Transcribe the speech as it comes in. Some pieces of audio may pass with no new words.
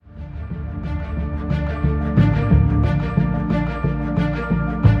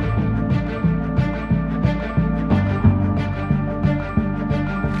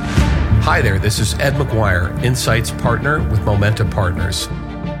Hi there, this is Ed McGuire, Insights Partner with Momenta Partners.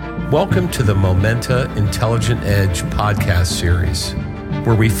 Welcome to the Momenta Intelligent Edge podcast series,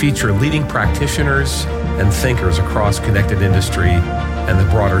 where we feature leading practitioners and thinkers across connected industry and the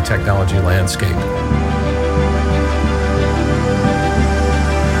broader technology landscape.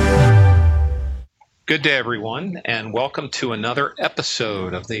 Good day, everyone, and welcome to another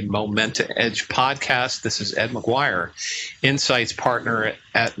episode of the Momenta Edge podcast. This is Ed McGuire, Insights Partner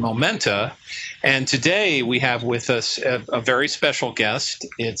at Momenta, and today we have with us a very special guest.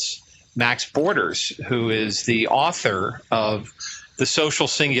 It's Max Borders, who is the author of The Social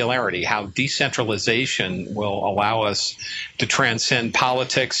Singularity: How Decentralization Will Allow Us to Transcend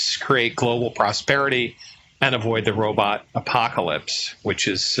Politics, Create Global Prosperity, and Avoid the Robot Apocalypse, which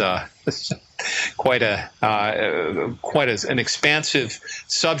is quite an expansive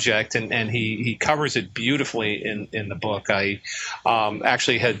subject, and he covers it beautifully in the book. I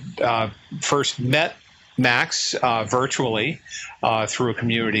actually had first met Max virtually through a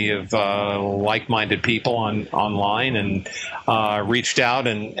community of like-minded people online, and reached out,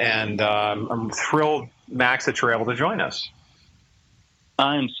 and I'm thrilled, Max, that you're able to join us.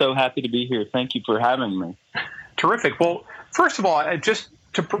 I am so happy to be here. Thank you for having me. Terrific. Well, first of all, just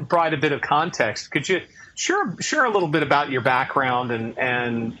to provide a bit of context, could you share a little bit about your background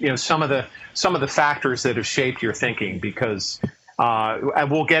and you know some of the factors that have shaped your thinking? Because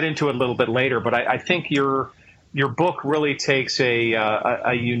we'll get into it a little bit later, but I think your book really takes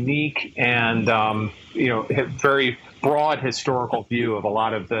a unique and very broad historical view of a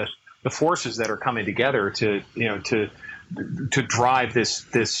lot of the forces that are coming together to drive this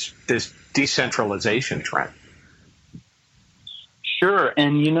decentralization trend. Sure.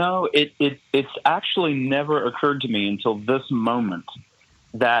 And, it's actually never occurred to me until this moment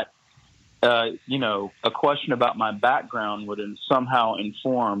that, a question about my background would somehow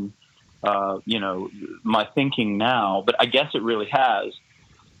inform, my thinking now. But I guess it really has.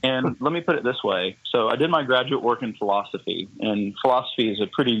 And let me put it this way. So I did my graduate work in philosophy, and philosophy is a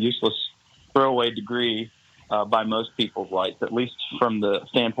pretty useless throwaway degree by most people's lights, at least from the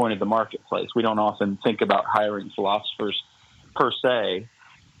standpoint of the marketplace. We don't often think about hiring philosophers per se,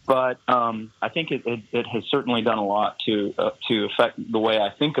 but I think it has certainly done a lot to affect the way I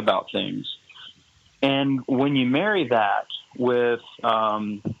think about things. And when you marry that with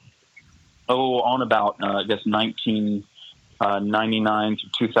on about 1999 to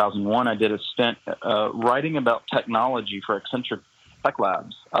 2001, I did a stint writing about technology for Accenture Tech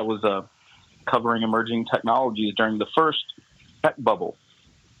Labs. I was covering emerging technologies during the first tech bubble,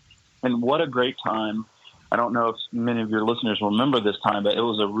 and what a great time. I don't know if many of your listeners remember this time, but it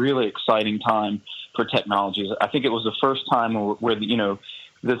was a really exciting time for technologies. I think it was the first time where the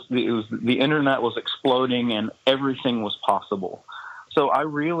internet was exploding and everything was possible. So I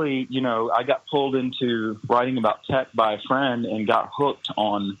really, I got pulled into writing about tech by a friend and got hooked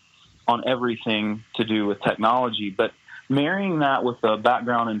on everything to do with technology. But marrying that with a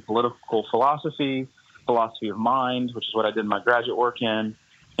background in political philosophy of mind, which is what I did my graduate work in,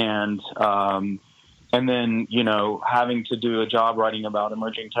 and then, having to do a job writing about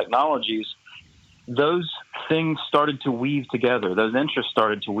emerging technologies, those things started to weave together. Those interests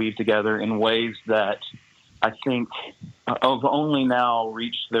started to weave together in ways that I think have only now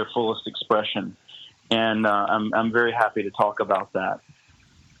reached their fullest expression. And I'm very happy to talk about that.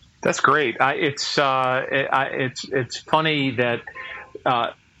 That's great. It's funny that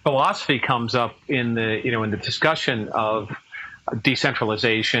philosophy comes up in the discussion of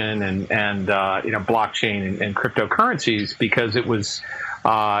decentralization and blockchain and cryptocurrencies, because it was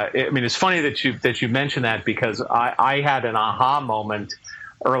it's funny that you mentioned that, because I had an aha moment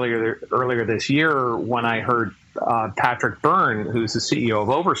earlier this year when I heard Patrick Byrne, who's the CEO of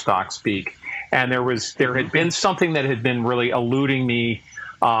Overstock, speak, and there had been something that had been really eluding me.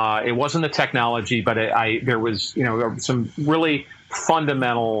 It wasn't the technology, but there was some really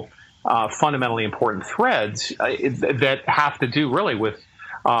fundamentally important threads that have to do really with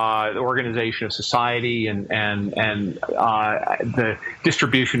the organization of society and the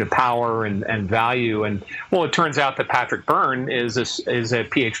distribution of power and value. And well, it turns out that Patrick Byrne is a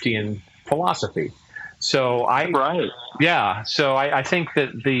PhD in philosophy. So I think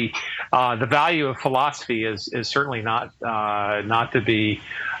that the value of philosophy is certainly not to be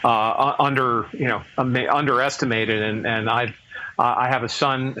underestimated. And I have a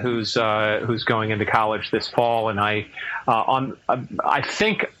son who's going into college this fall, and I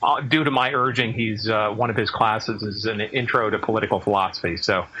think due to my urging, he's one of his classes is an intro to political philosophy.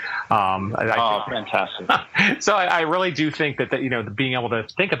 So, fantastic! So I really do think that being able to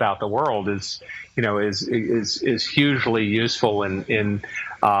think about the world is hugely useful in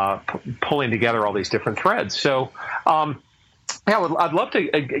pulling together all these different threads. So. Yeah, I'd love to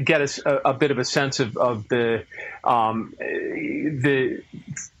get us a bit of a sense of the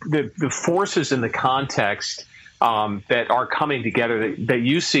forces in the context that are coming together that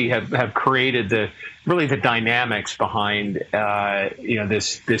you see have created the dynamics behind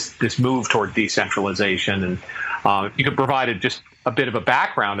this move toward decentralization, and you could provide just a bit of a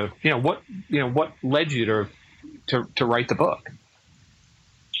background of what led you to write the book.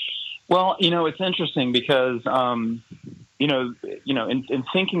 Well, it's interesting because. In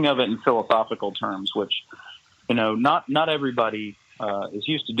thinking of it in philosophical terms, which, not everybody is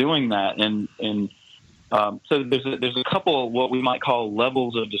used to doing that. So there's a couple of what we might call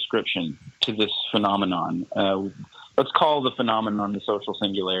levels of description to this phenomenon. Let's call the phenomenon the social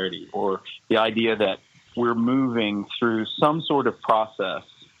singularity, or the idea that we're moving through some sort of process.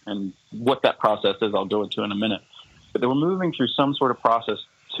 And what that process is, I'll go into in a minute. But that we're moving through some sort of process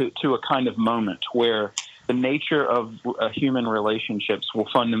to a kind of moment where the nature of human relationships will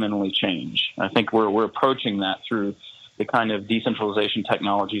fundamentally change. I think we're approaching that through the kind of decentralization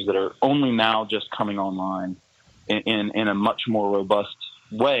technologies that are only now just coming online in a much more robust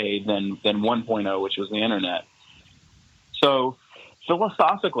way than 1.0, which was the internet. So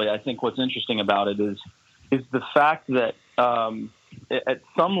philosophically, I think what's interesting about it is the fact that at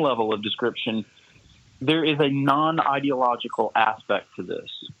some level of description, there is a non-ideological aspect to this.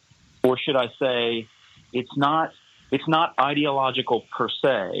 Or should I say, it's not ideological per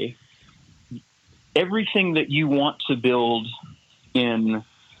se. Everything that you want to build in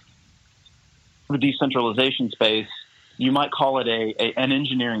the decentralization space, you might call it an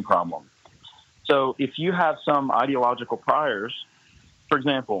engineering problem. So if you have some ideological priors, for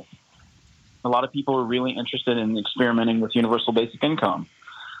example, a lot of people are really interested in experimenting with universal basic income.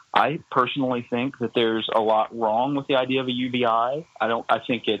 I personally think that there's a lot wrong with the idea of a UBI. I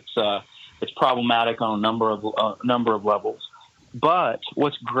think it's problematic on a number of levels. But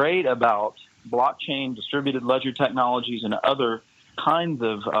what's great about blockchain, distributed ledger technologies, and other kinds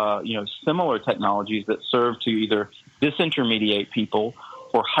of similar technologies that serve to either disintermediate people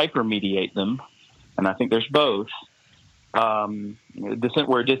or hypermediate them, and I think there's both. Where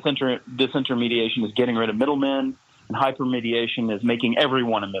disintermediation is getting rid of middlemen, and hypermediation is making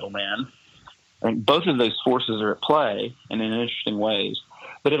everyone a middleman. And both of those forces are at play and in interesting ways.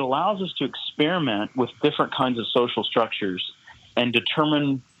 But it allows us to experiment with different kinds of social structures and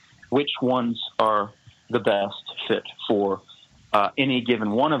determine which ones are the best fit for any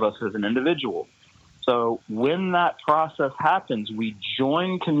given one of us as an individual. So when that process happens, we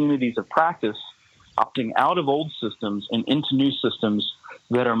join communities of practice, opting out of old systems and into new systems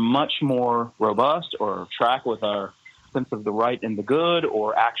that are much more robust or track with our sense of the right and the good,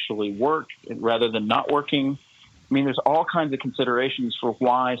 or actually work rather than not working. I mean, there's all kinds of considerations for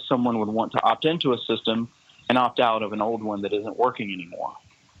why someone would want to opt into a system and opt out of an old one that isn't working anymore.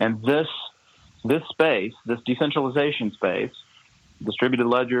 And this space, this decentralization space, distributed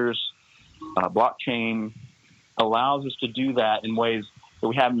ledgers, blockchain, allows us to do that in ways that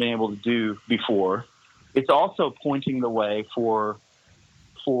we haven't been able to do before. It's also pointing the way for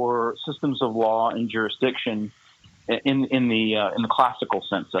systems of law and jurisdiction in the classical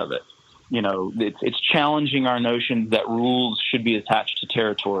sense of it. It's challenging our notion that rules should be attached to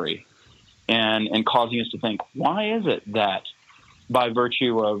territory, and causing us to think, why is it that by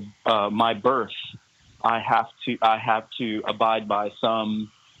virtue of my birth, I have to abide by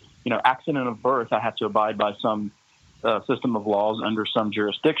some, accident of birth, I have to abide by some system of laws under some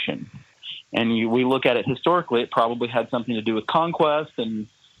jurisdiction. And we look at it historically, it probably had something to do with conquest and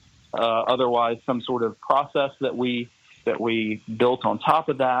otherwise some sort of process that we built on top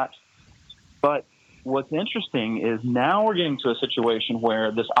of that. But what's interesting is now we're getting to a situation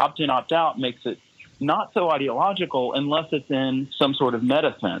where this opt-in, opt-out makes it not so ideological unless it's in some sort of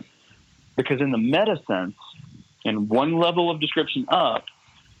meta sense. Because in the meta sense, in one level of description up,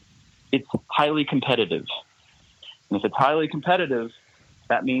 it's highly competitive. And if it's highly competitive,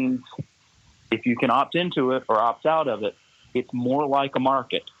 that means if you can opt into it or opt out of it, it's more like a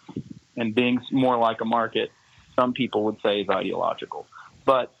market. And being more like a market, some people would say is ideological.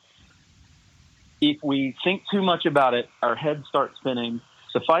 But if we think too much about it, our heads start spinning.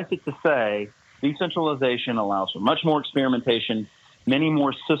 Suffice it to say, decentralization allows for much more experimentation, many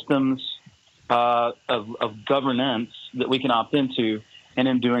more systems of governance that we can opt into, and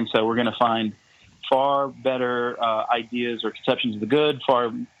in doing so, we're going to find far better ideas or conceptions of the good,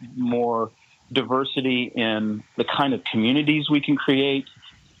 far more diversity in the kind of communities we can create,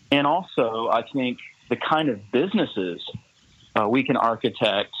 and also, I think, the kind of businesses we can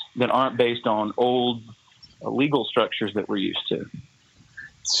architect that aren't based on old legal structures that we're used to.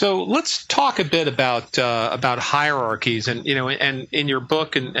 So let's talk a bit about hierarchies, and and in your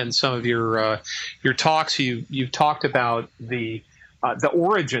book and some of your talks, you've talked about the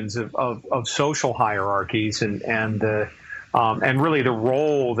origins of social hierarchies and really the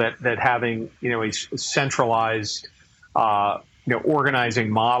role that having a centralized organizing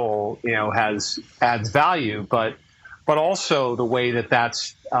model adds value, but also the way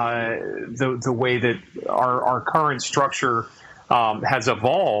that's the way that our current structure has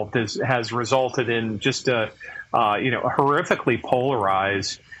evolved has resulted in just a horrifically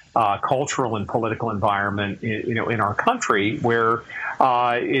polarized cultural and political environment in our country, where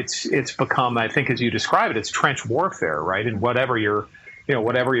it's become, I think, as you describe it, it's trench warfare, right? And whatever your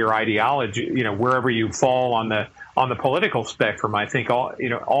ideology, wherever you fall on the political spectrum, I think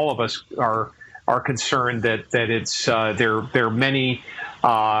all of us are concerned that it's there are many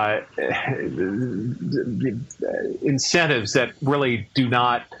incentives that really do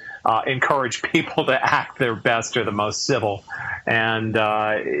not encourage people to act their best or the most civil, and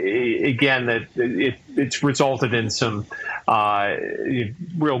again, that it's resulted in some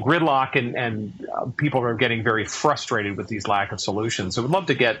real gridlock, and people are getting very frustrated with these lack of solutions. So we'd love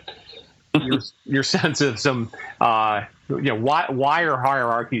to get your sense of some why are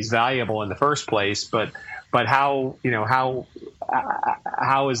hierarchies valuable in the first place, but how is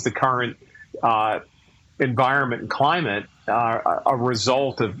the current environment and climate a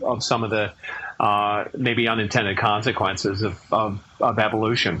result of some of the maybe unintended consequences of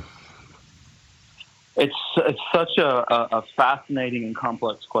evolution? It's such a fascinating and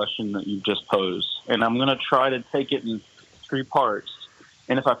complex question that you've just posed, and I'm going to try to take it in 3 parts.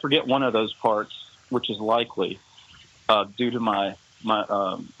 And if I forget one of those parts, which is likely due to my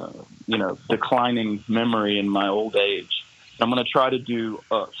declining memory in my old age, I'm going to try to do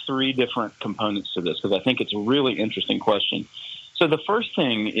 3 different components to this, because I think it's a really interesting question. So the first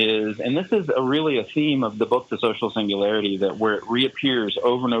thing is, and this is really a theme of the book, The Social Singularity, where it reappears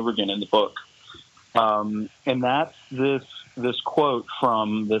over and over again in the book, and that's this quote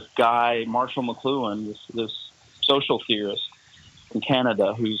from this guy, Marshall McLuhan, this social theorist in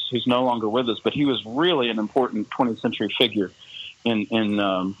Canada, who's no longer with us, but he was really an important 20th century figure in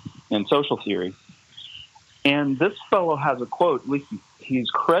social theory. And this fellow has a quote, at least he's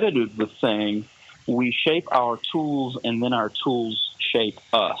credited with saying, "We shape our tools and then our tools shape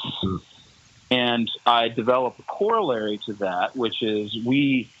us." And I develop a corollary to that, which is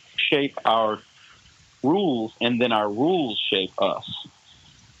we shape our rules and then our rules shape us.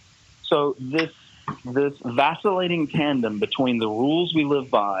 So this vacillating tandem between the rules we live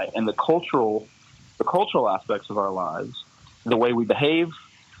by and the cultural aspects of our lives, the way we behave,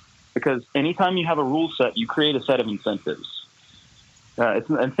 because anytime you have a rule set, you create a set of incentives.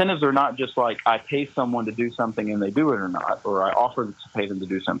 Incentives are not just like I pay someone to do something and they do it or not, or I offer to pay them to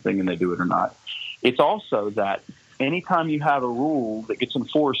do something and they do it or not. It's also that anytime you have a rule that gets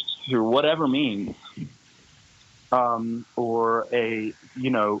enforced through whatever means, or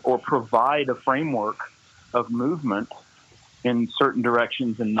provide a framework of movement in certain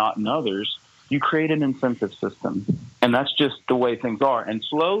directions and not in others, you create an incentive system. And that's just the way things are. And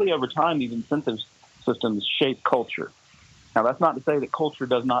slowly over time, these incentive systems shape culture. Now, that's not to say that culture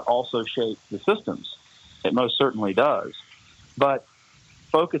does not also shape the systems. It most certainly does. But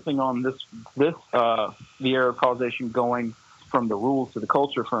focusing on the era of causation going from the rules to the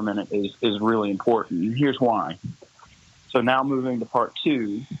culture for a minute is really important. And here's why. So now moving to part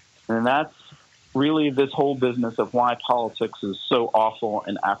 2, and that's really this whole business of why politics is so awful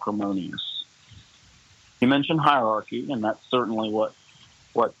and acrimonious. You mentioned hierarchy, and that's certainly what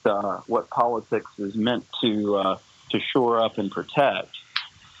politics is meant to shore up and protect.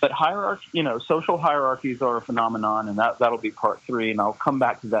 But hierarchy, social hierarchies are a phenomenon, and that'll be part 3, and I'll come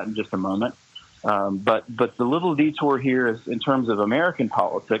back to that in just a moment. But the little detour here is in terms of American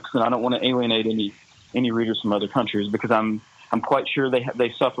politics, and I don't want to alienate any readers from other countries, because I'm quite sure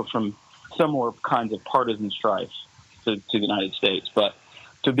they suffer from similar kinds of partisan strife to the United States. But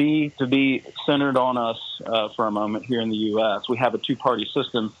to be centered on us for a moment here in the U.S., we have a 2-party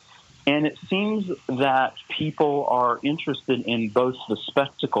system, and it seems that people are interested in both the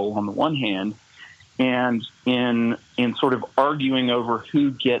spectacle on the one hand and in sort of arguing over who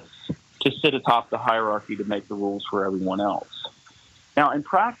gets to sit atop the hierarchy to make the rules for everyone else. Now, in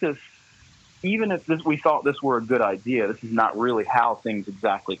practice, even if we thought this were a good idea, this is not really how things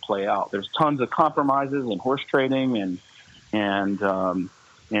exactly play out. There's tons of compromises in horse trading and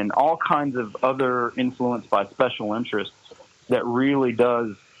all kinds of other influence by special interests that really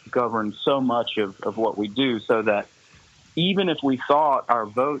does govern so much of what we do, so that even if we thought our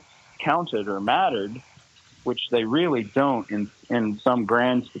votes counted or mattered, which they really don't in some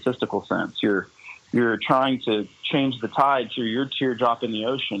grand statistical sense, you're trying to change the tide through your teardrop in the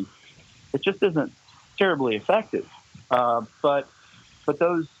ocean. It just isn't terribly effective. But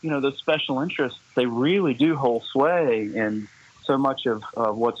those special interests, they really do hold sway in so much of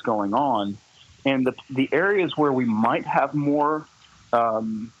what's going on. And the areas where we might have more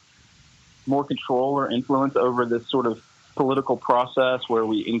control or influence over this sort of political process, where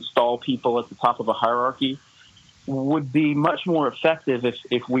we install people at the top of a hierarchy, would be much more effective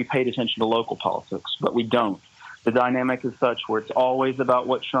if we paid attention to local politics, but we don't. The dynamic is such where it's always about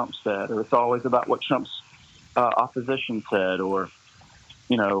what Trump said, or it's always about what Trump's opposition said, or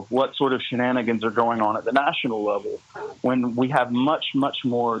what sort of shenanigans are going on at the national level, when we have much, much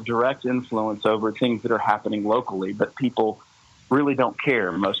more direct influence over things that are happening locally, but people really don't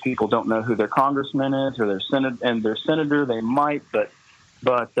care. Most people don't know who their congressman is or their senator. They might, but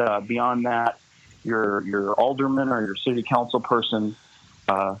beyond that, your alderman or your city council person,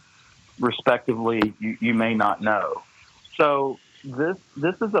 respectively, you may not know. So this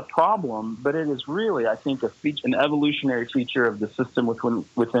is a problem, but it is really, I think, an evolutionary feature of the system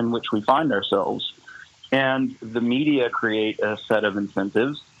within which we find ourselves. And the media create a set of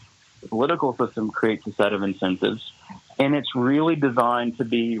incentives. The political system creates a set of incentives. And it's really designed to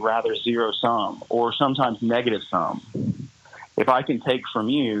be rather zero-sum or sometimes negative-sum. If I can take from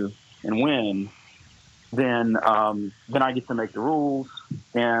you and win, then I get to make the rules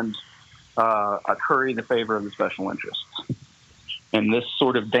and curry the favor of the special interests. And this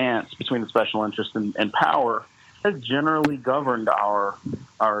sort of dance between the special interest and power has generally governed our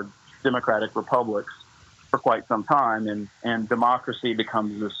democratic republics for quite some time, and democracy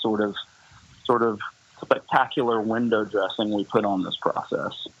becomes this sort of spectacular window dressing we put on this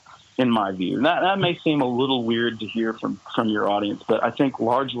process, in my view. That may seem a little weird to hear from your audience, but I think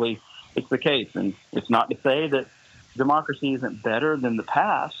largely it's the case. And it's not to say that democracy isn't better than the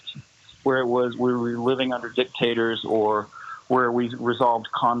past, where we were living under dictators, or where we resolved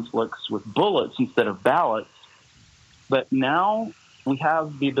conflicts with bullets instead of ballots. But now we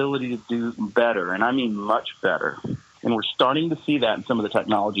have the ability to do better, and I mean much better. And we're starting to see that in some of the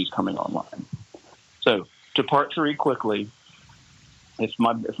technologies coming online. So to part three quickly, if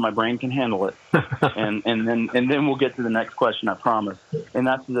my brain can handle it, and then we'll get to the next question, I promise. And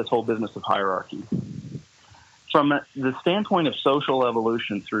that's this whole business of hierarchy. From the standpoint of social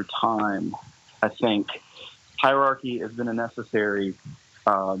evolution through time, I think hierarchy has been a necessary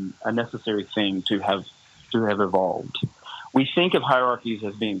thing to have evolved. We think of hierarchies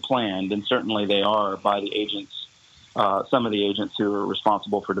as being planned, and certainly they are by the agents, some of the agents who are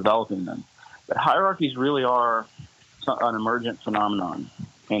responsible for developing them. But hierarchies really are an emergent phenomenon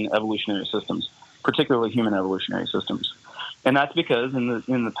in evolutionary systems, particularly human evolutionary systems. And that's because in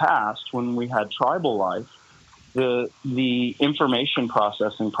the past, when we had tribal life, the information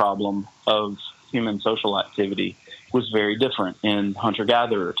processing problem of human social activity was very different in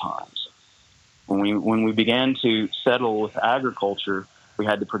hunter-gatherer times. When we began to settle with agriculture, we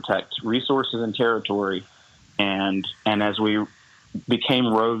had to protect resources and territory, and as we became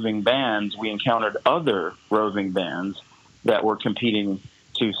roving bands, we encountered other roving bands that were competing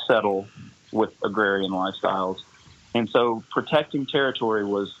to settle with agrarian lifestyles. And so protecting territory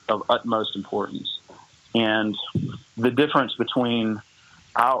was of utmost importance. And the difference between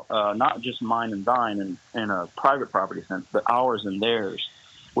not just mine and thine in a private property sense, but ours and theirs,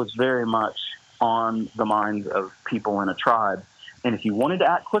 was very much on the minds of people in a tribe. And if you wanted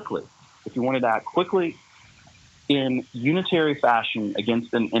to act quickly in unitary fashion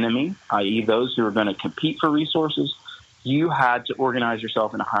against an enemy, i.e. those who are going to compete for resources, you had to organize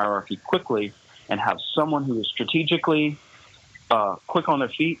yourself in a hierarchy quickly and have someone who is strategically quick on their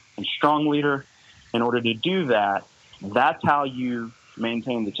feet and strong leader. In order to do that, that's how you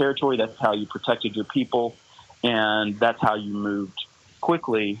maintained the territory, that's how you protected your people, and that's how you moved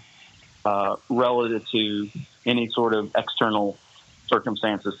quickly relative to any sort of external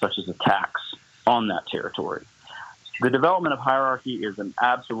circumstances such as attacks on that territory. The development of hierarchy is an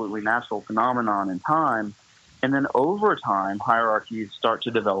absolutely natural phenomenon in time, and then over time, hierarchies start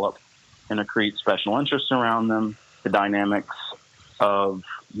to develop and accrete special interests around them. The dynamics of,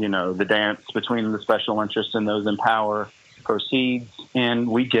 the dance between the special interests and those in power proceeds, and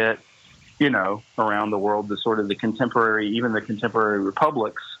we get, around the world, even the contemporary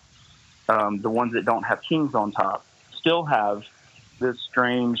republics the ones that don't have kings on top, still have this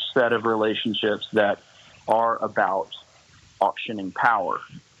strange set of relationships that are about auctioning power.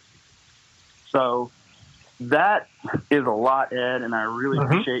 So that is a lot, Ed, and I really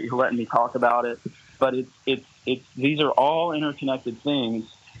appreciate you letting me talk about it. But these are all interconnected things,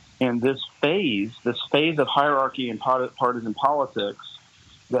 and this phase of hierarchy and partisan politics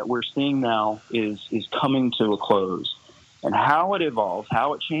that we're seeing now is coming to a close. And how it evolves,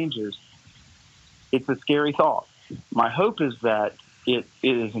 how it changes, it's a scary thought. My hope is that it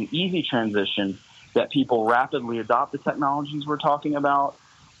is an easy transition, that people rapidly adopt the technologies we're talking about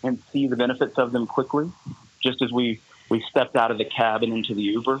and see the benefits of them quickly, just as we stepped out of the cab and into the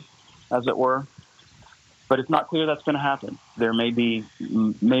Uber, as it were. But it's not clear that's going to happen. There may be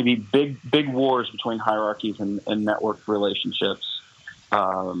big wars between hierarchies and network relationships,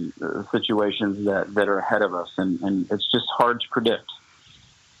 situations that are ahead of us, and it's just hard to predict.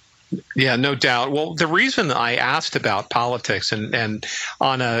 Yeah, no doubt. Well, the reason I asked about politics and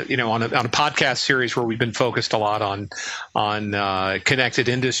on a podcast series where we've been focused a lot on connected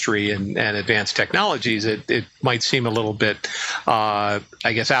industry and advanced technologies, it might seem a little bit, I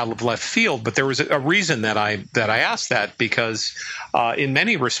guess, out of left field. But there was a reason that I asked that, because in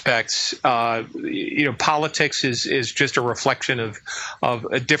many respects, politics is just a reflection of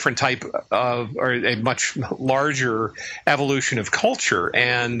a different type of, or a much larger evolution of culture.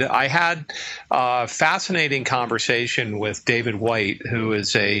 And I had a fascinating conversation with David White, who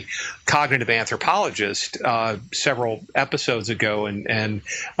is a cognitive anthropologist, several episodes ago. And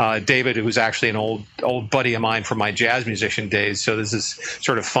David, who was actually an old buddy of mine from my jazz musician days. So this is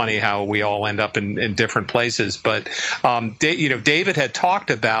sort of funny how we all end up in different places. But David had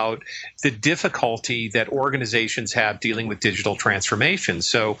talked about the difficulty that organizations have dealing with digital transformation.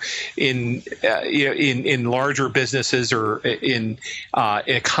 So in larger businesses or in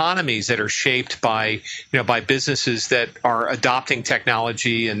economies that are shaped by businesses that are adopting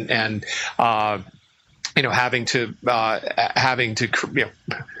technology and having to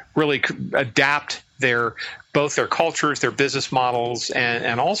really adapt both their cultures, their business models,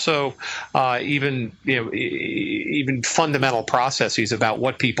 and also even fundamental processes about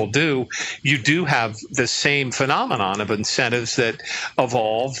what people do. You do have the same phenomenon of incentives that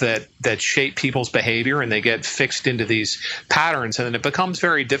evolve, that shape people's behavior, and they get fixed into these patterns, and then it becomes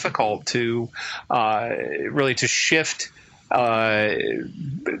very difficult to really to shift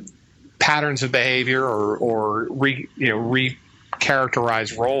patterns of behavior or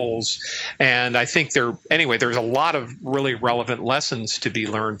recharacterize roles. And I think there's a lot of really relevant lessons to be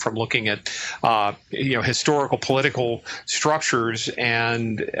learned from looking at historical political structures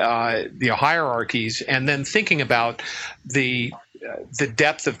and hierarchies, and then thinking about the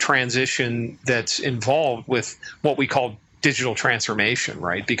depth of transition that's involved with what we call digital transformation,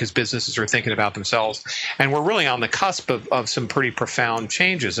 right? Because businesses are thinking about themselves, and we're really on the cusp of some pretty profound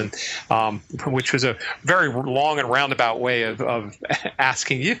changes. And which was a very long and roundabout way of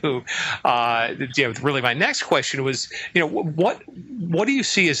asking you. Really, my next question was, what do you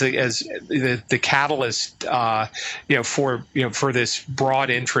see as the catalyst, for this broad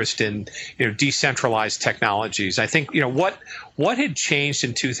interest in decentralized technologies? I think what had changed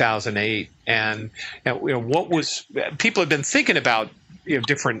in 2008, and what was people had been thinking about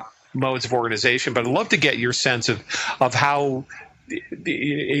different modes of organization, but I'd love to get your sense of how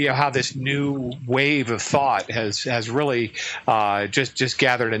how this new wave of thought has really just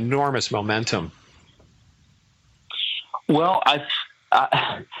gathered enormous momentum. Well,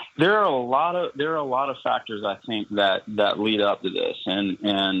 there are a lot of factors, I think, that lead up to this,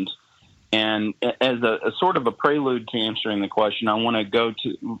 and as a sort of a prelude to answering the question, I want to go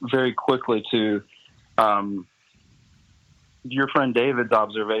very quickly to your friend David's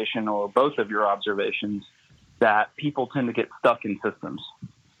observation, or both of your observations, that people tend to get stuck in systems.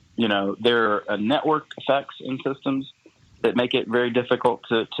 There are network effects in systems that make it very difficult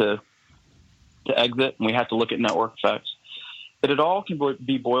to exit, and we have to look at network effects. But it all can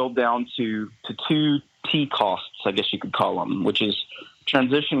be boiled down to two T costs, I guess you could call them, which is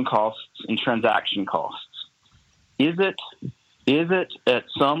transition costs and transaction costs. Is it at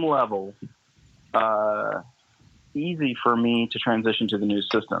some level easy for me to transition to the new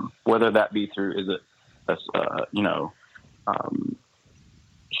system, whether that be through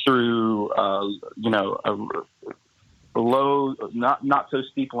through a low, not so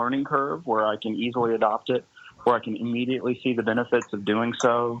steep learning curve where I can easily adopt it, where I can immediately see the benefits of doing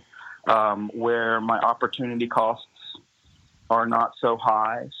so, where my opportunity costs are not so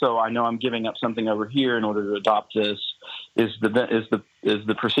high, so I know I'm giving up something over here in order to adopt this. Is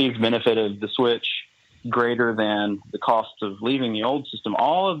the perceived benefit of the switch greater than the cost of leaving the old system?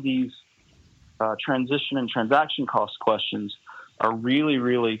 All of these transition and transaction cost questions are really,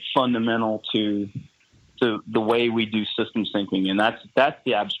 really fundamental to the way we do systems thinking, and that's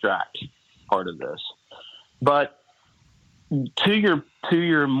the abstract part of this. But to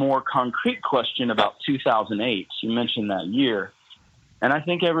your more concrete question about 2008, you mentioned that year, and I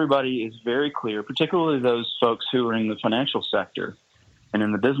think everybody is very clear, particularly those folks who are in the financial sector and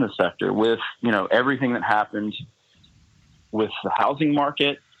in the business sector, with everything that happened with the housing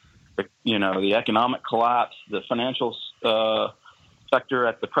market, the economic collapse, the financial sector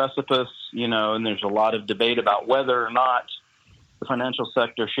at the precipice, and there's a lot of debate about whether or not the financial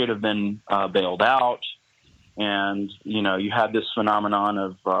sector should have been bailed out. And, you had this phenomenon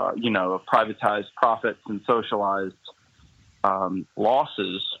of privatized profits and socialized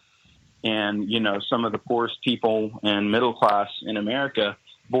losses. And, some of the poorest people and middle class in America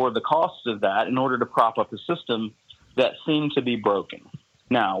bore the costs of that in order to prop up a system that seemed to be broken.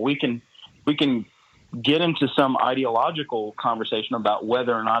 Now, we can get into some ideological conversation about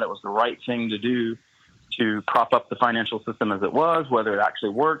whether or not it was the right thing to do to prop up the financial system as it was, whether it actually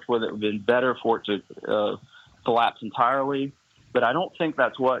worked, whether it would have been better for it to collapse entirely. But I don't think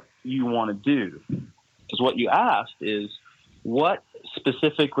that's what you want to do. Because what you asked is what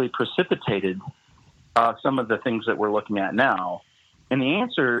specifically precipitated some of the things that we're looking at now. And the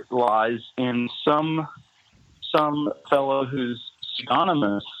answer lies in some fellow whose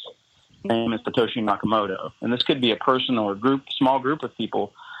pseudonymous name is Satoshi Nakamoto. And this could be a person or a small group of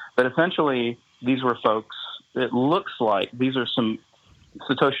people. But essentially, these were folks, it looks like Satoshi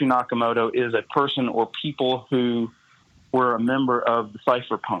Nakamoto is a person or people who were a member of the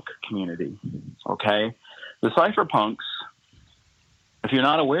cypherpunk community. Okay? The cypherpunks, if you're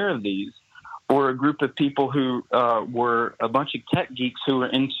not aware of these, were a group of people who were a bunch of tech geeks who were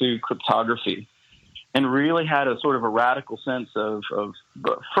into cryptography and really had a sort of a radical sense of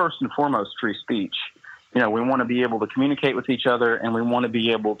first and foremost, free speech. We want to be able to communicate with each other, and we want to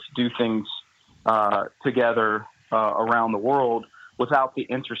be able to do things together around the world without the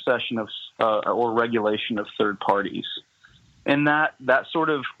intercession of or regulation of third parties. And that sort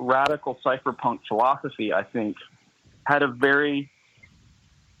of radical cypherpunk philosophy, I think, had a very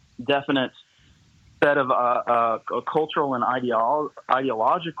definite set of a cultural and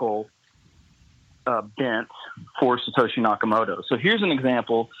ideological bent for Satoshi Nakamoto. So here's an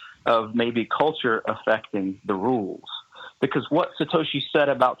example of maybe culture affecting the rules. Because what Satoshi set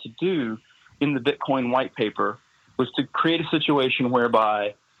about to do in the Bitcoin white paper was to create a situation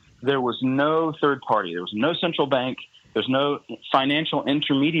whereby there was no third party, there was no central bank, there's no financial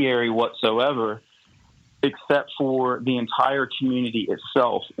intermediary whatsoever, except for the entire community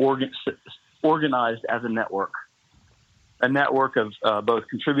itself, organized as a network of both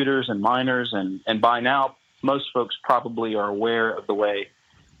contributors and miners. And by now, most folks probably are aware of the way,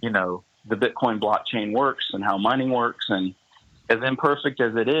 the Bitcoin blockchain works and how mining works. And as imperfect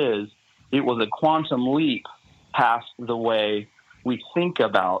as it is, it was a quantum leap past the way we think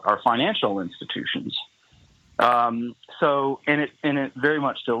about our financial institutions. And it very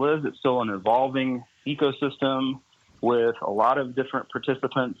much still is. It's still an evolving ecosystem with a lot of different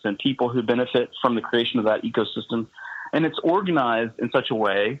participants and people who benefit from the creation of that ecosystem. And it's organized in such a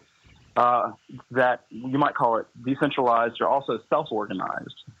way that you might call it decentralized or also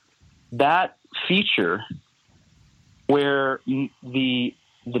self-organized. That feature where the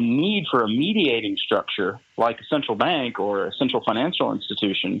need for a mediating structure like a central bank or a central financial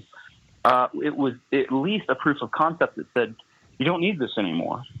institution, it was at least a proof of concept that said, you don't need this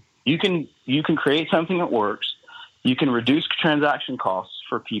anymore. You can create something that works. You can reduce transaction costs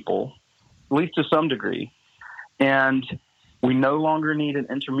for people, at least to some degree. And we no longer need an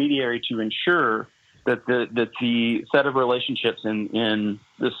intermediary to ensure that the set of relationships in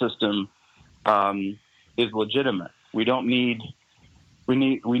the system is legitimate. We need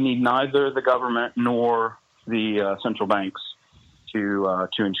neither the government nor the central banks to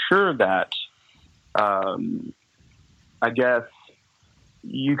ensure that. I guess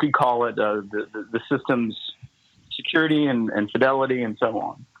you could call it the system's security and fidelity and so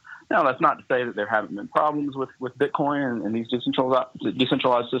on. Now, that's not to say that there haven't been problems with Bitcoin and these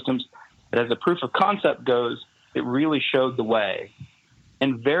decentralized systems. But as a proof of concept goes, it really showed the way.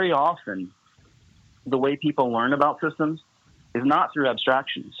 And very often, the way people learn about systems is not through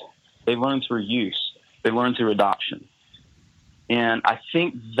abstractions. They learn through use. They learn through adoption. And I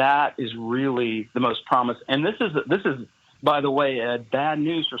think that is really the most promising. And this is, by the way, Ed, bad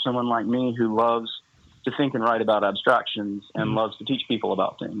news for someone like me who loves to think and write about abstractions and loves to teach people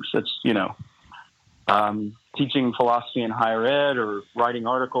about things. It's, teaching philosophy in higher ed or writing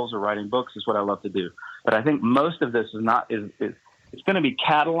articles or writing books is what I love to do. But I think most of this is It's going to be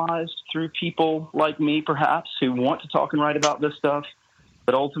catalyzed through people like me, perhaps, who want to talk and write about this stuff.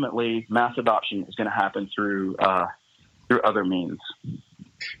 But ultimately, mass adoption is going to happen through other means.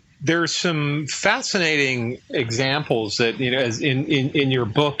 There's some fascinating examples that, as in your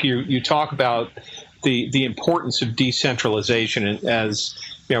book, you talk about the importance of decentralization as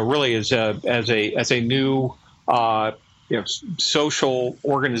really as a new social,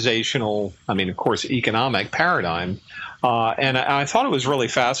 organizational, of course, economic paradigm. And I thought it was really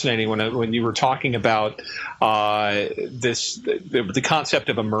fascinating when you were talking about the concept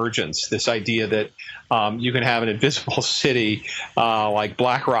of emergence, this idea that you can have an invisible city like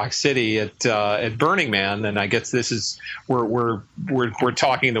Black Rock City at Burning Man, and I guess we're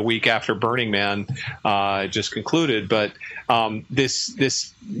talking the week after Burning Man just concluded, but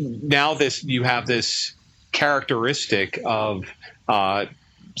you have this characteristic of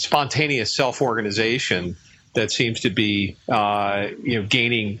spontaneous self-organization that seems to be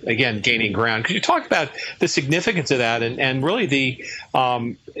gaining ground. Could you talk about the significance of that and really the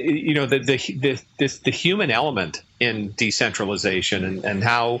human element in decentralization and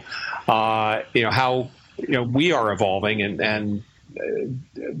how we are evolving and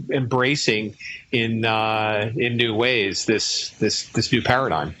embracing in new ways this new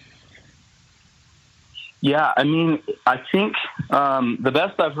paradigm? Yeah, I think the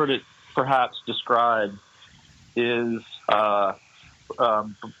best I've heard it perhaps described is by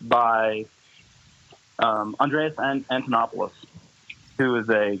Andreas Antonopoulos, who is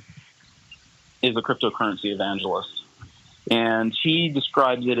a cryptocurrency evangelist, and he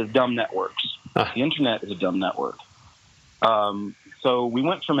describes it as dumb networks. The internet is a dumb network. So we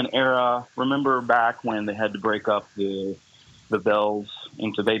went from an era. Remember back when they had to break up the bells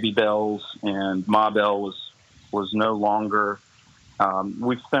into baby bells, and Ma Bell was no longer.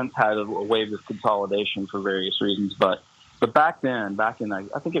 We've since had a wave of consolidation for various reasons, but back in I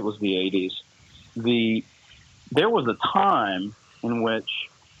think it was the 80s, there was a time in which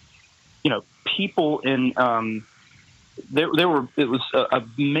people in it was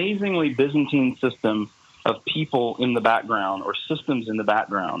an amazingly Byzantine system of people in the background or systems in the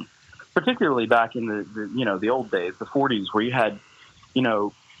background, particularly back in the old days, the 40s, where you had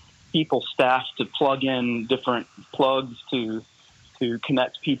people staffed to plug in different plugs to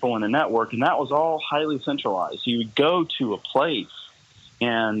connect people in a network, and that was all highly centralized. You would go to a place,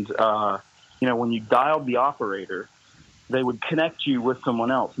 and when you dialed the operator, they would connect you with someone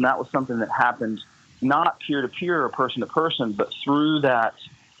else, and that was something that happened not peer-to-peer or person-to-person, but through that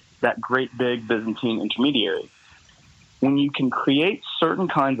great big Byzantine intermediary. When you can create certain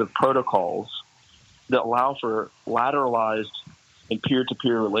kinds of protocols that allow for lateralized and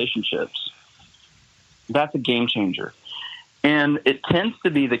peer-to-peer relationships, that's a game changer. And it tends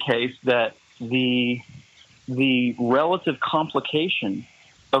to be the case that the relative complication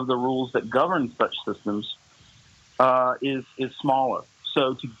of the rules that govern such systems is smaller.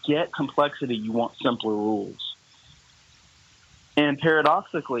 So to get complexity, you want simpler rules. And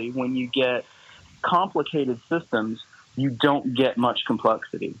paradoxically, when you get complicated systems, you don't get much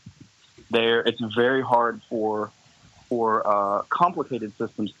complexity. It's very hard for complicated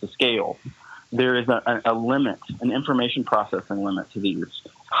systems to scale. There is a limit, an information processing limit to these.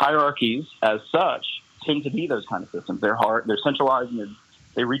 Hierarchies, as such, tend to be those kind of systems. They're hard, they're centralized, and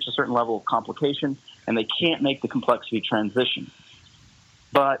they reach a certain level of complication, and they can't make the complexity transition.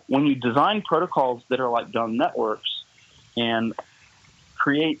 But when you design protocols that are like dumb networks and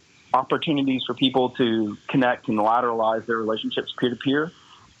create opportunities for people to connect and lateralize their relationships peer-to-peer,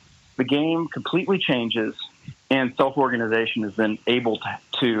 the game completely changes, and self-organization is then able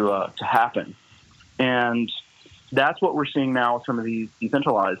to happen. And that's what we're seeing now with some of these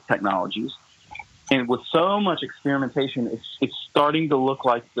decentralized technologies. And with so much experimentation, it's starting to look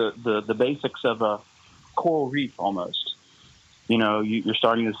like the basics of a coral reef almost. You're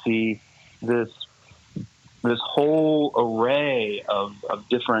starting to see this whole array of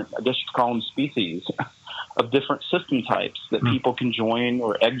different, I guess you'd call them species, of different system types that people can join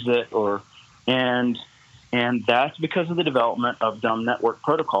or exit, and that's because of the development of dumb network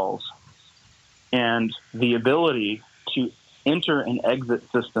protocols and the ability to enter and exit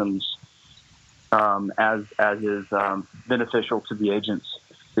systems as is beneficial to the agents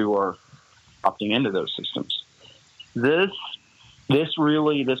who are opting into those systems. This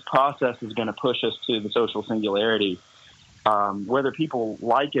process is going to push us to the social singularity, whether people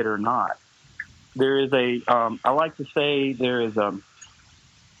like it or not. There is I like to say there is and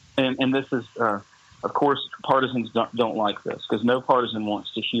this is, of course, partisans don't like this, because no partisan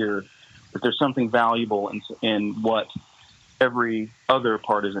wants to hear that there's something valuable in what every other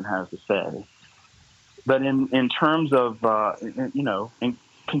partisan has to say. But in terms of, and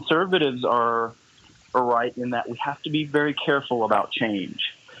conservatives are right in that we have to be very careful about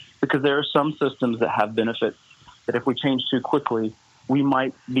change, because there are some systems that have benefits that if we change too quickly, we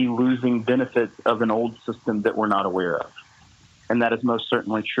might be losing benefits of an old system that we're not aware of. And that is most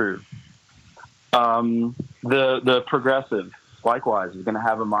certainly true. The progressive, likewise, is going to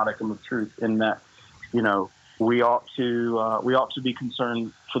have a modicum of truth in that, we ought to be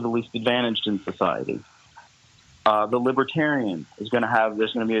concerned for the least advantaged in society. The libertarian is going to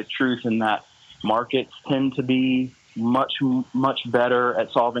there's going to be a truth in that markets tend to be much better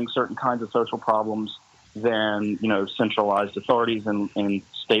at solving certain kinds of social problems than centralized authorities and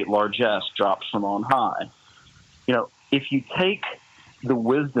state largesse dropped from on high. If you take the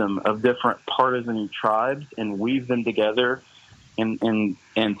wisdom of different partisan tribes and weave them together and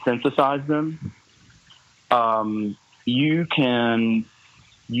synthesize them, you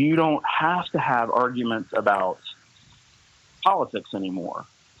don't have to have arguments about politics anymore.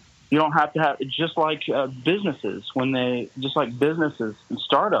 You don't have to have, just like businesses and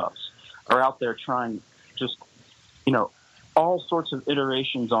startups are out there trying all sorts of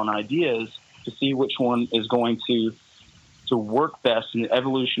iterations on ideas to see which one is going to work best in the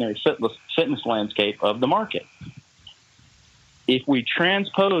evolutionary fitness landscape of the market. If we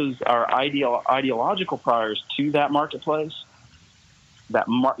transpose our ideological priors to that marketplace,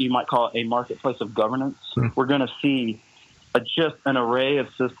 you might call it a marketplace of governance, we're going to see just an array of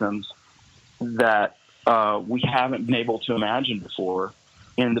systems that we haven't been able to imagine before,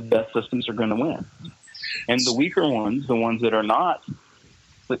 and the best systems are going to win. And the weaker ones, the ones that are not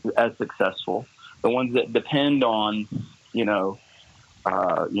as successful, the ones that depend on,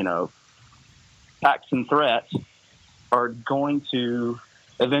 facts and threats, are going to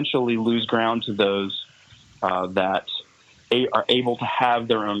eventually lose ground to those that are able to have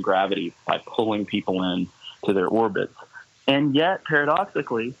their own gravity by pulling people in to their orbits. And yet,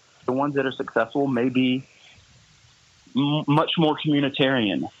 paradoxically, the ones that are successful may be much more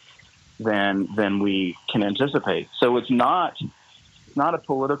communitarian than we can anticipate. So it's not a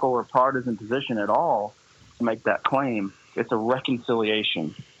political or partisan position at all to make that claim. It's a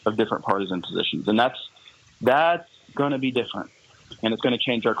reconciliation of different partisan positions, and that's going to be different, and it's going to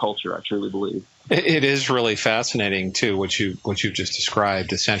change our culture, I truly believe. It is really fascinating too what you've just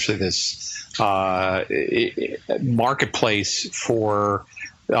described. Essentially, this marketplace for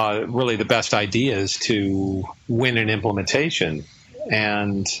really the best ideas to win an implementation,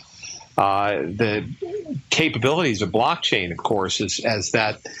 and the capabilities of blockchain, of course, as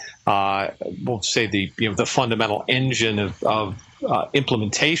that we'll say the fundamental engine of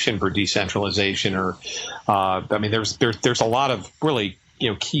implementation for decentralization. Or there's a lot of really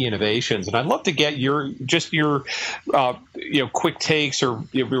key innovations, and I'd love to get your quick takes or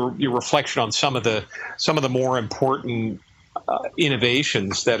your reflection on some of the more important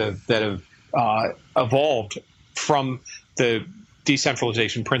innovations that have evolved from the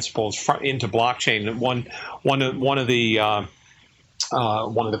decentralization principles into blockchain. One of the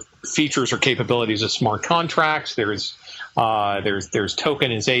features or capabilities of smart contracts. There's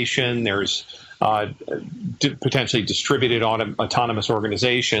tokenization. There's potentially distributed autonomous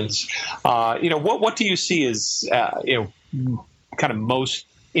organizations. What do you see as kind of most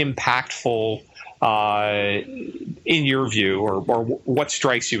impactful in your view, or what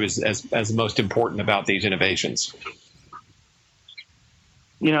strikes you as most important about these innovations?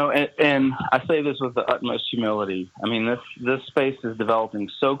 And I say this with the utmost humility. I mean, this space is developing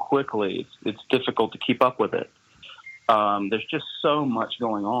so quickly; it's difficult to keep up with it. There's just so much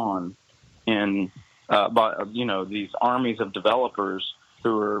going on in, these armies of developers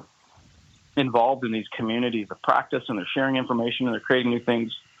who are involved in these communities of practice, and they're sharing information and they're creating new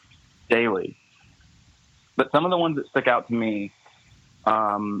things daily. But some of the ones that stick out to me,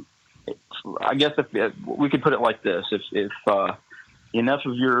 I guess if we could put it like this: if enough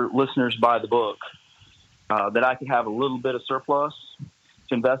of your listeners buy the book, that I could have a little bit of surplus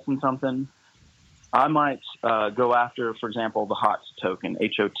to invest in something, I might go after, for example, the HOT token,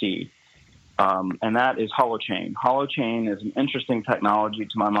 HOT, and that is Holochain. Holochain is an interesting technology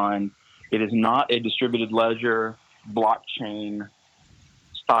to my mind. It is not a distributed ledger blockchain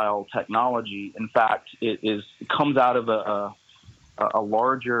style technology. In fact, it comes out of a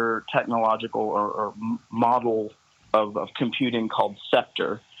larger technological or model of computing called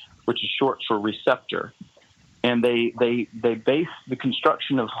Scepter, which is short for receptor. And they base the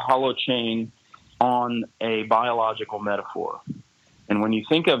construction of Holochain on a biological metaphor. And when you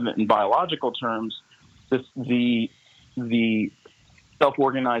think of it in biological terms, the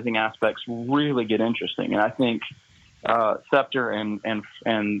self-organizing aspects really get interesting. And I think Scepter and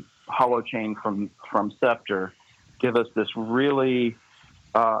Holochain from Scepter give us this really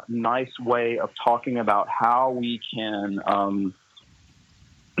nice way of talking about how we can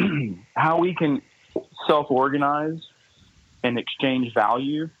self-organize and exchange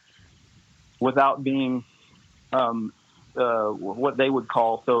value without being what they would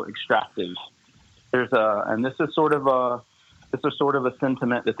call so extractive. This is sort of a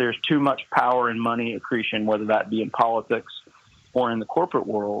sentiment that there's too much power and money accretion, whether that be in politics or in the corporate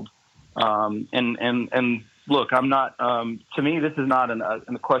world. And look, I'm not. To me, this is not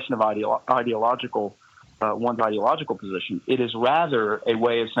a question of ideological one's ideological position. It is rather a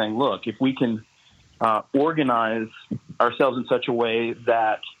way of saying, look, if we can organize ourselves in such a way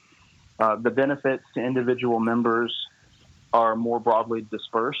that the benefits to individual members are more broadly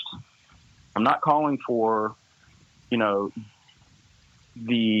dispersed. I'm not calling for,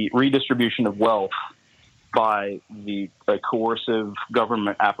 the redistribution of wealth by a coercive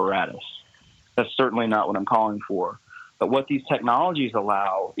government apparatus. That's certainly not what I'm calling for. But what these technologies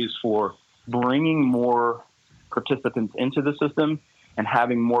allow is for bringing more participants into the system and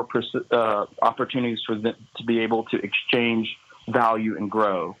having more opportunities for them to be able to exchange value and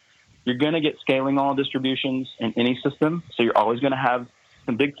grow. You're going to get scaling all distributions in any system, so you're always going to have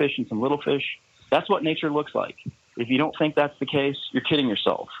some big fish and some little fish. That's what nature looks like. If you don't think that's the case, you're kidding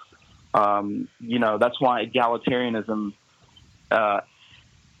yourself. That's why egalitarianism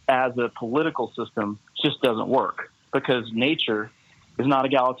as a political system just doesn't work, because nature is not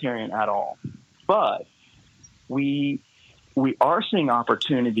egalitarian at all. But we are seeing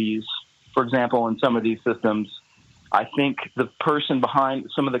opportunities, for example, in some of these systems. I think the person behind,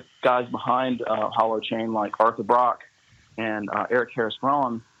 some of the guys behind Holochain, like Arthur Brock and Eric Harris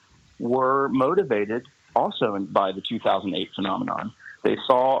Braun, were motivated also by the 2008 phenomenon. They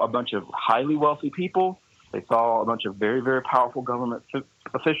saw a bunch of highly wealthy people. They saw a bunch of very, very powerful government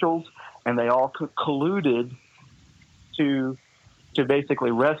officials, and they all colluded to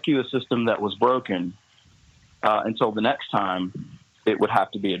basically rescue a system that was broken until the next time it would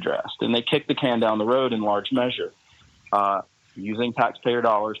have to be addressed. And they kicked the can down the road in large measure. Using taxpayer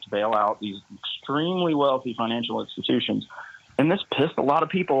dollars to bail out these extremely wealthy financial institutions. And this pissed a lot of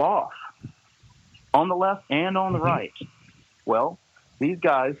people off on the left and on the right. Well, these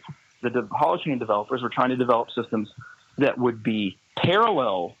guys, the Holochain developers, were trying to develop systems that would be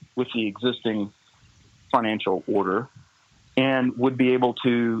parallel with the existing financial order and would be able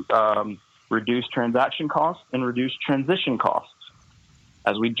to reduce transaction costs and reduce transition costs,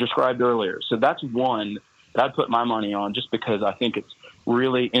 as we described earlier. So that's one that I'd put my money on, just because I think it's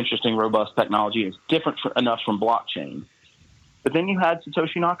really interesting, robust technology. It's different enough from blockchain. But then you had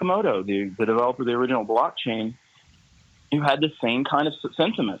Satoshi Nakamoto, the developer of the original blockchain, who had the same kind of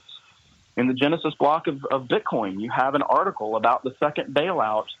sentiments. In the Genesis block of Bitcoin, you have an article about the second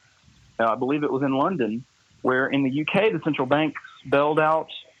bailout. I believe it was in London, where in the UK, the central bank bailed out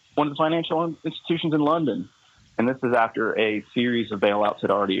one of the financial institutions in London. And this is after a series of bailouts had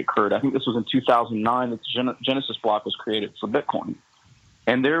already occurred. I think this was in 2009 that the Genesis block was created for Bitcoin.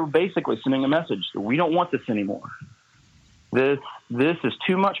 And they're basically sending a message that we don't want this anymore. This is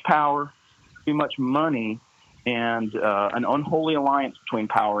too much power, too much money, and an unholy alliance between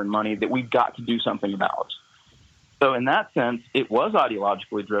power and money that we've got to do something about. So in that sense, it was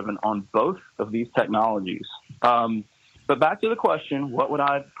ideologically driven on both of these technologies. But back to the question, what would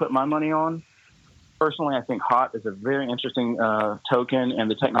I put my money on? Personally, I think HOT is a very interesting token,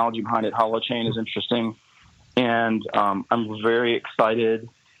 and the technology behind it, Holochain, is interesting. And I'm very excited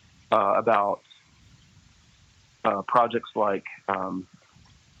about projects like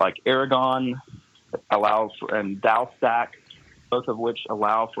Aragon and DAOstack, both of which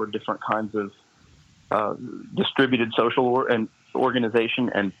allow for different kinds of distributed social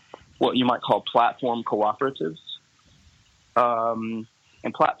organization and what you might call platform cooperatives.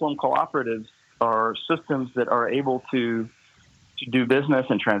 And platform cooperatives are systems that are able to do business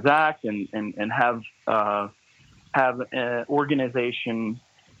and transact and have an organization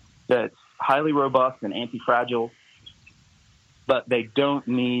that's highly robust and anti-fragile, but they don't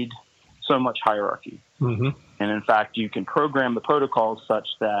need so much hierarchy. Mm-hmm. And in fact, you can program the protocols such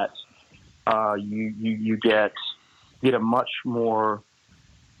that you get a much more.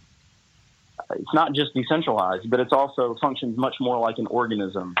 It's not just decentralized, but it's also functions much more like an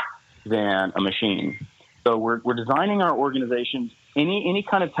organism than a machine. So we're designing our organizations, any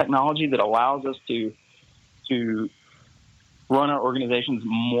kind of technology that allows us to run our organizations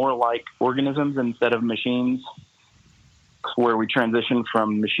more like organisms instead of machines, where we transition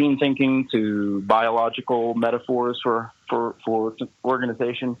from machine thinking to biological metaphors for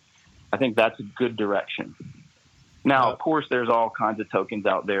organization. I think that's a good direction. Now, of course, there's all kinds of tokens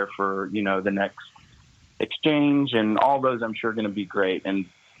out there for, the next exchange, and all those I'm sure are going to be great. And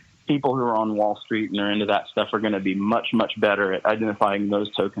people who are on Wall Street and are into that stuff are going to be much, much better at identifying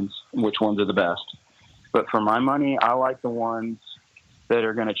those tokens, which ones are the best. But for my money, I like the ones that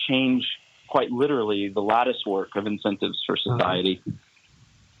are going to change quite literally the lattice work of incentives for society.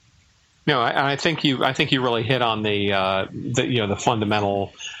 No, I think you really hit on the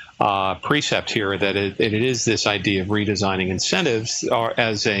fundamental precept here, that it is this idea of redesigning incentives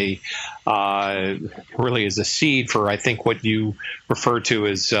as a seed for, I think, what you refer to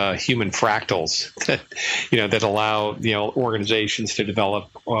as human fractals that allow organizations to develop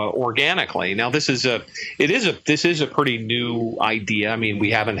organically. Now, this is a pretty new idea. I mean,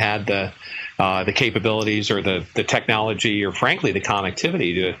 we haven't had the capabilities or the technology or, frankly, the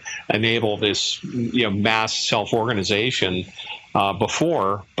connectivity to enable this mass self-organization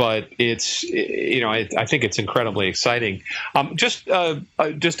before, but it's I think it's incredibly exciting. I'd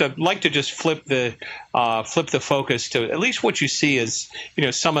like to just flip the focus to at least what you see as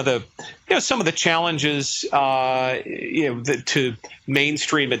some of the challenges to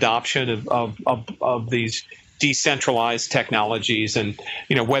mainstream adoption of these decentralized technologies, and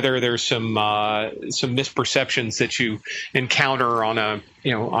whether there's some misperceptions that you encounter on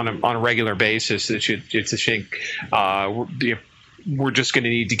a regular basis that you think we're just going to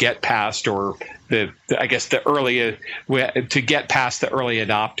need to get past, or to get past the early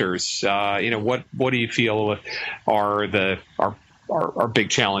adopters. What do you feel are our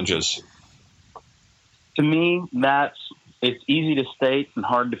big challenges? To me, it's easy to state and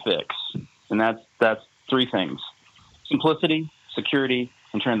hard to fix, and that's three things: simplicity, security,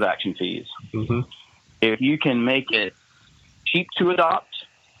 and transaction fees. Mm-hmm. If you can make it cheap to adopt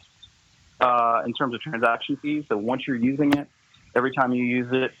in terms of transaction fees, so once you're using it, every time you use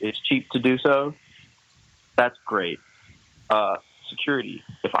it, it's cheap to do so, that's great. Security.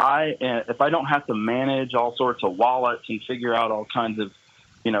 If I don't have to manage all sorts of wallets and figure out all kinds of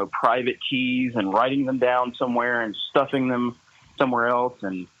private keys and writing them down somewhere and stuffing them somewhere else,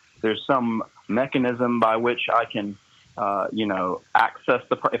 and there's some mechanism by which I can access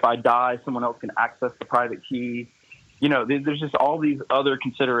if I die, someone else can access the private key. There's just all these other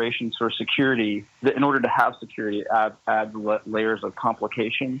considerations for security that, in order to have security, add layers of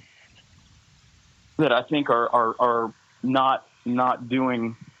complication that I think are not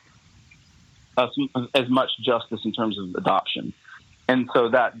doing us as much justice in terms of adoption. And so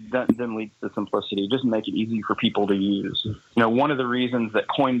that then leads to simplicity. Just make it easy for people to use. One of the reasons that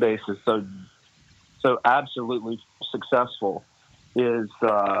Coinbase is so absolutely successful is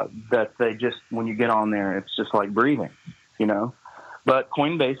that they just, when you get on there, it's just like breathing, But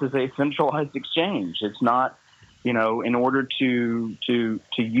Coinbase is a centralized exchange. It's not, in order to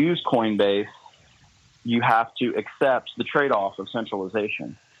use Coinbase, you have to accept the trade-off of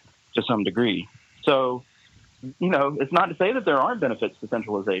centralization to some degree. So, it's not to say that there aren't benefits to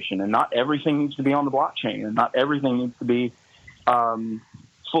centralization, and not everything needs to be on the blockchain, and not everything needs to be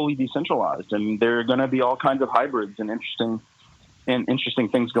fully decentralized. And there are going to be all kinds of hybrids and interesting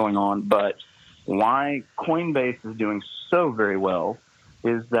things going on. But why Coinbase is doing so very well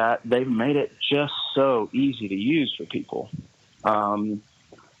is that they've made it just so easy to use for people. How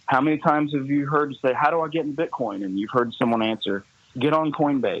many times have you heard say, "How do I get in Bitcoin?" And you've heard someone answer, "Get on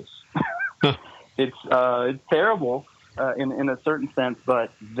Coinbase." It's terrible in a certain sense,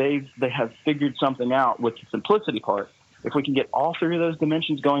 but they have figured something out with the simplicity part. If we can get all three of those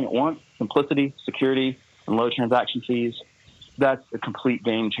dimensions going at once, simplicity, security, and low transaction fees, that's a complete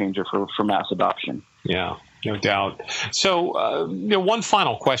game changer for mass adoption. Yeah, no doubt. So, one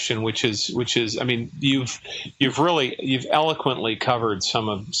final question, which is, I mean, you've eloquently covered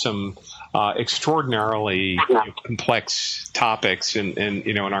some extraordinarily complex topics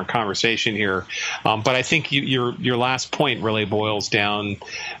in our conversation here. But I think your last point really boils down.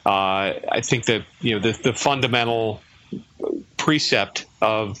 I think that the fundamental precept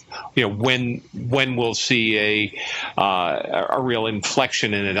of when we'll see a real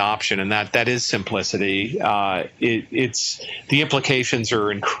inflection in adoption, and that is simplicity. It's the implications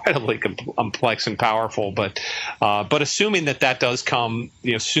are incredibly complex and powerful, but assuming that does come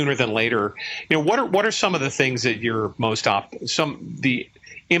sooner than later, what are some of the things that you're most the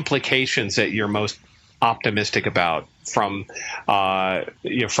implications that you're most optimistic about from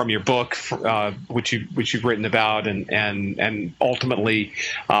your book, which you've written about, and ultimately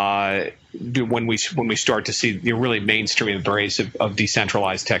when we start to see the really mainstream embrace of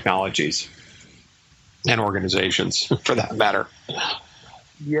decentralized technologies and organizations, for that matter.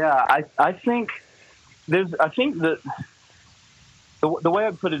 Yeah, I think that the way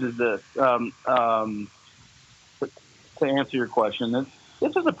I put it is this: to answer your question.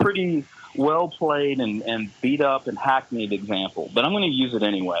 This is a pretty well played and beat up and hackneyed example, but I'm going to use it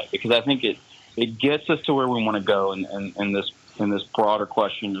anyway because I think it gets us to where we want to go in this broader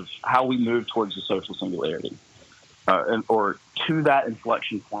question of how we move towards the social singularity, or to that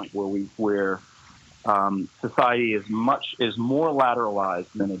inflection point where society is more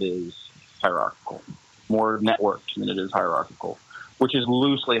lateralized than it is hierarchical, more networked than it is hierarchical, which is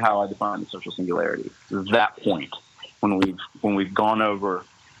loosely how I define the social singularity. That point when we've gone over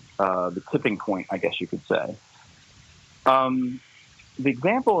the tipping point, I guess you could say. The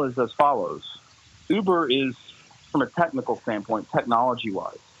example is as follows. Uber is, from a technical standpoint,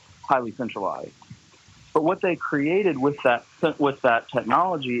 technology-wise, highly centralized. But what they created with that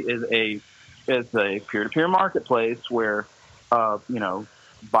technology is a peer-to-peer marketplace where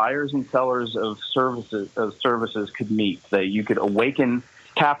buyers and sellers of services could meet. You could awaken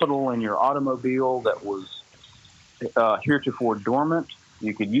capital in your automobile that was heretofore dormant.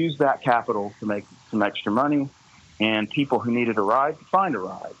 You could use that capital to make some extra money, and people who needed a ride could find a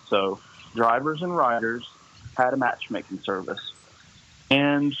ride. So drivers and riders had a matchmaking service.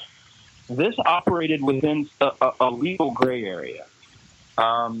 And this operated within a legal gray area.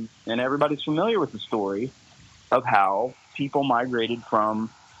 And everybody's familiar with the story of how people migrated from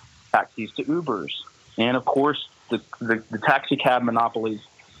taxis to Ubers. And, of course, the taxi cab monopolies,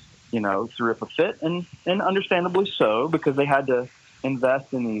 threw up a fit, and understandably so, because they had to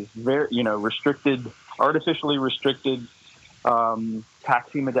invest in these very, artificially restricted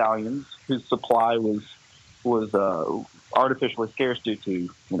taxi medallions whose supply was artificially scarce due to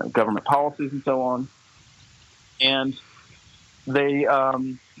government policies and so on. And they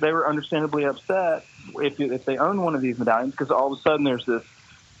were understandably upset if they owned one of these medallions, because all of a sudden there's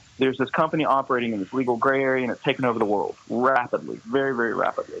this company operating in this legal gray area, and it's taken over the world rapidly, very, very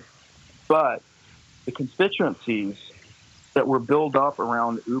rapidly. But the constituencies that were built up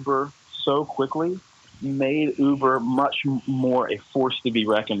around Uber so quickly made Uber much more a force to be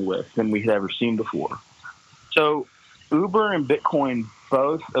reckoned with than we had ever seen before. So Uber and Bitcoin,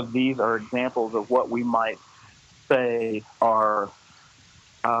 both of these are examples of what we might say are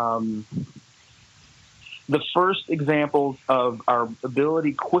the first examples of our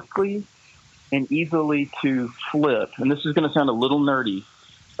ability quickly and easily to flip. And this is going to sound a little nerdy,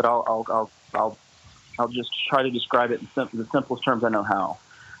 but I'll just try to describe it in the simplest terms I know how.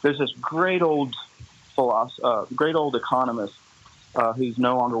 There's this great old economist who's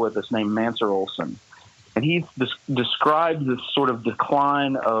no longer with us, named Mancur Olson. And he's described this sort of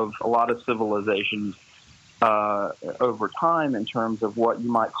decline of a lot of civilizations over time in terms of what you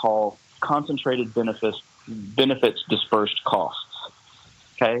might call concentrated benefits dispersed costs.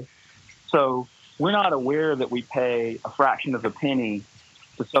 Okay? So we're not aware that we pay a fraction of a penny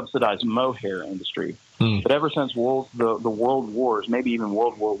to subsidize mohair industry. But ever since the world wars, maybe even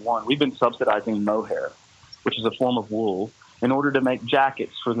World War I, we've been subsidizing mohair, which is a form of wool, in order to make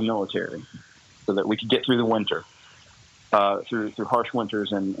jackets for the military so that we could get through the winter, through harsh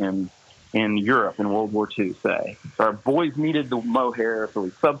winters in Europe in World War II, say. Our boys needed the mohair, so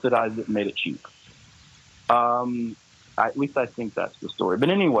we subsidized it and made it cheap. At least I think that's the story. But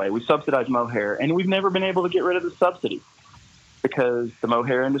anyway, we subsidize mohair, and we've never been able to get rid of the subsidy because the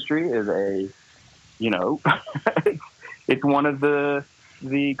mohair industry is it's one of the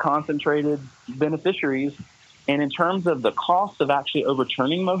concentrated beneficiaries. And in terms of the cost of actually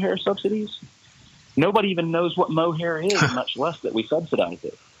overturning mohair subsidies, nobody even knows what mohair is, much less that we subsidize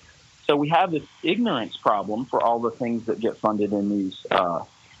it. So we have this ignorance problem for all the things that get funded in these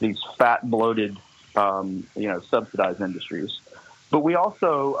fat, bloated, subsidized industries. But we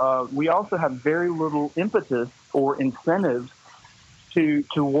also have very little impetus or incentive to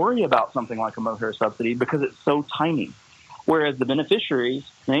worry about something like a mohair subsidy because it's so tiny. Whereas the beneficiaries,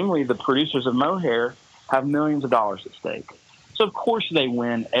 namely the producers of mohair, have millions of dollars at stake. So of course they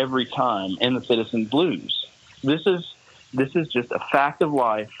win every time, and the citizens lose. This is just a fact of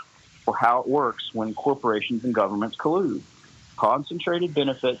life for how it works when corporations and governments collude. Concentrated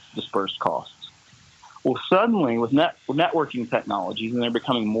benefits, dispersed costs. Well, suddenly with networking technologies, and they're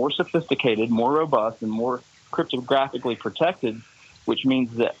becoming more sophisticated, more robust, and more cryptographically protected, which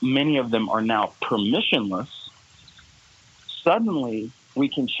means that many of them are now permissionless, suddenly we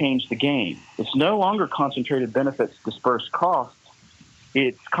can change the game. It's no longer concentrated benefits, dispersed costs.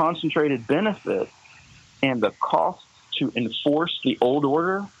 It's concentrated benefits, and the costs to enforce the old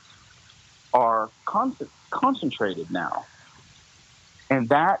order are concentrated now. And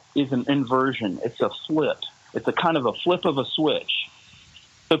that is an inversion. It's a flip. It's a kind of a flip of a switch.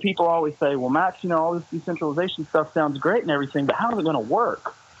 So people always say, well, Max, all this decentralization stuff sounds great and everything, but how is it going to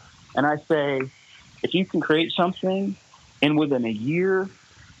work? And I say, if you can create something and within a year,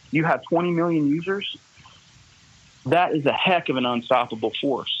 you have 20 million users, that is a heck of an unstoppable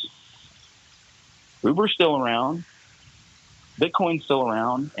force. Uber's still around. Bitcoin's still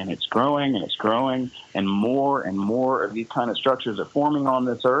around, and it's growing, and more of these kind of structures are forming on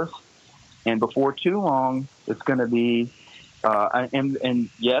this earth. And before too long, it's going to be, and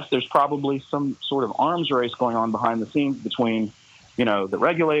yes, there's probably some sort of arms race going on behind the scenes between, the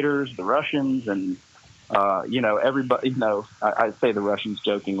regulators, the Russians, and, everybody, I say the Russians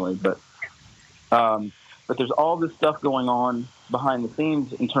jokingly, but there's all this stuff going on behind the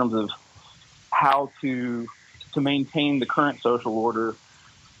scenes in terms of how to maintain the current social order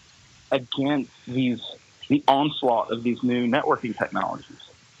against the onslaught of these new networking technologies.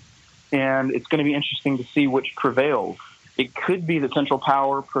 And it's going to be interesting to see which prevails. It could be that central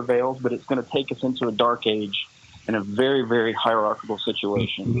power prevails, but it's going to take us into a dark age in a very, very hierarchical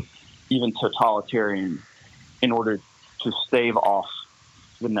situation, even totalitarian, in order to stave off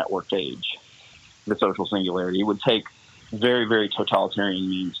the networked age, the social singularity. It would take very, very totalitarian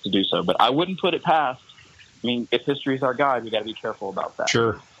means to do so. But I wouldn't put it past. I mean, if history is our guide, we got to be careful about that.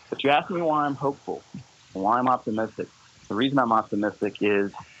 Sure. But you ask me why I'm hopeful, why I'm optimistic. The reason I'm optimistic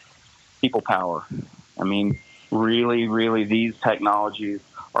is people power. I mean, really, really, these technologies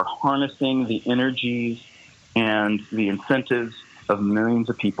are harnessing the energies and the incentives of millions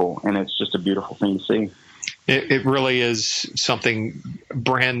of people, and it's just a beautiful thing to see. It really is something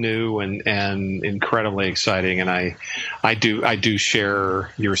brand new and incredibly exciting, and I do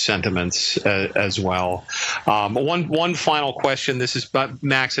share your sentiments as well. One final question. This is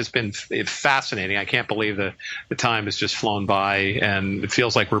Max. Has been fascinating. I can't believe the time has just flown by, and it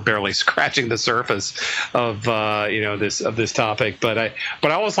feels like we're barely scratching the surface of this topic. But I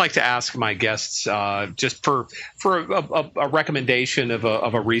always like to ask my guests just for a recommendation of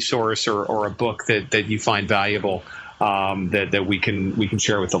a resource or a book that you find valuable that we can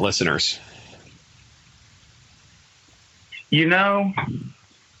share with the listeners.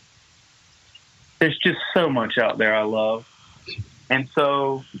 There's just so much out there I love, and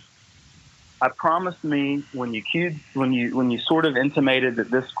so I promised me when you sort of intimated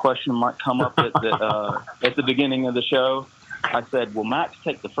that this question might come up at the beginning of the show, I said, well, Max,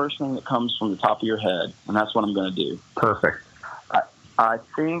 take the first thing that comes from the top of your head, and that's what I'm going to do. Perfect. I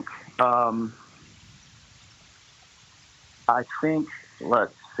think,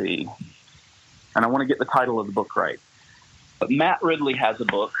 let's see, and I want to get the title of the book right, but Matt Ridley has a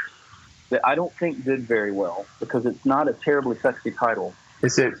book that I don't think did very well because it's not a terribly sexy title.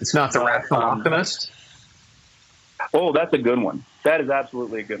 It's not The Rational Optimist? Oh, that's a good one. That is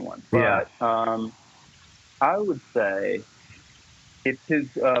absolutely a good one. But I would say it's his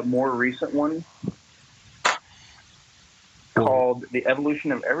more recent one called The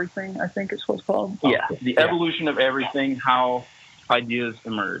Evolution of Everything, I think it's what's called. Yeah, The Evolution of Everything, How Ideas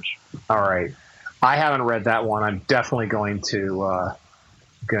Emerge. All right. I haven't read that one. I'm definitely going to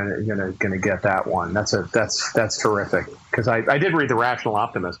gonna get that one. That's terrific because I did read The Rational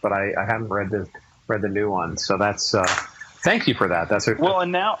Optimist, but I haven't read the new one. So that's thank you for that.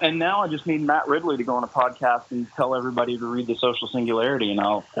 And now I just need Matt Ridley to go on a podcast and tell everybody to read The Social Singularity, and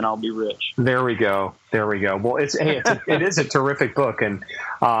I'll be rich. There we go. Well, it is a terrific book. And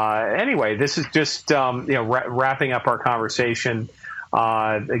anyway, this is just wrapping up our conversation.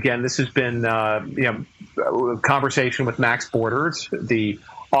 Again, this has been a conversation with Max Borders, the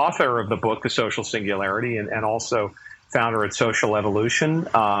author of the book The Social Singularity, and also founder at Social Evolution.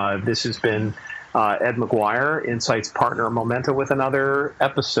 This has been Ed McGuire, Insights partner at Momenta, with another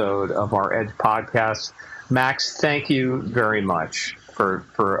episode of our Edge podcast. Max, thank you very much for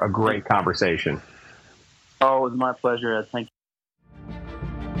a great conversation. Oh, it was my pleasure, Ed. Thank you.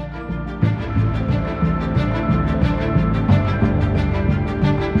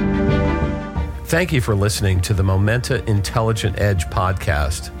 Thank you for listening to the Momenta Intelligent Edge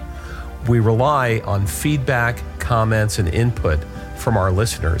podcast. We rely on feedback, comments, and input from our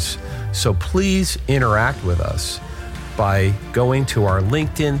listeners, so please interact with us by going to our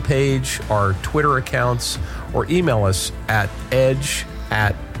LinkedIn page, our Twitter accounts, or email us at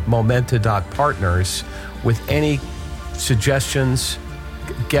edge@momenta.partners with any suggestions,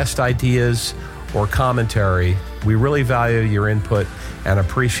 guest ideas, or commentary. We really value your input and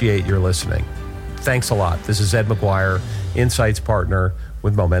appreciate your listening. Thanks a lot. This is Ed McGuire, Insights partner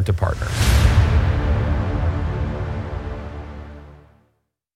with Momenta Partners.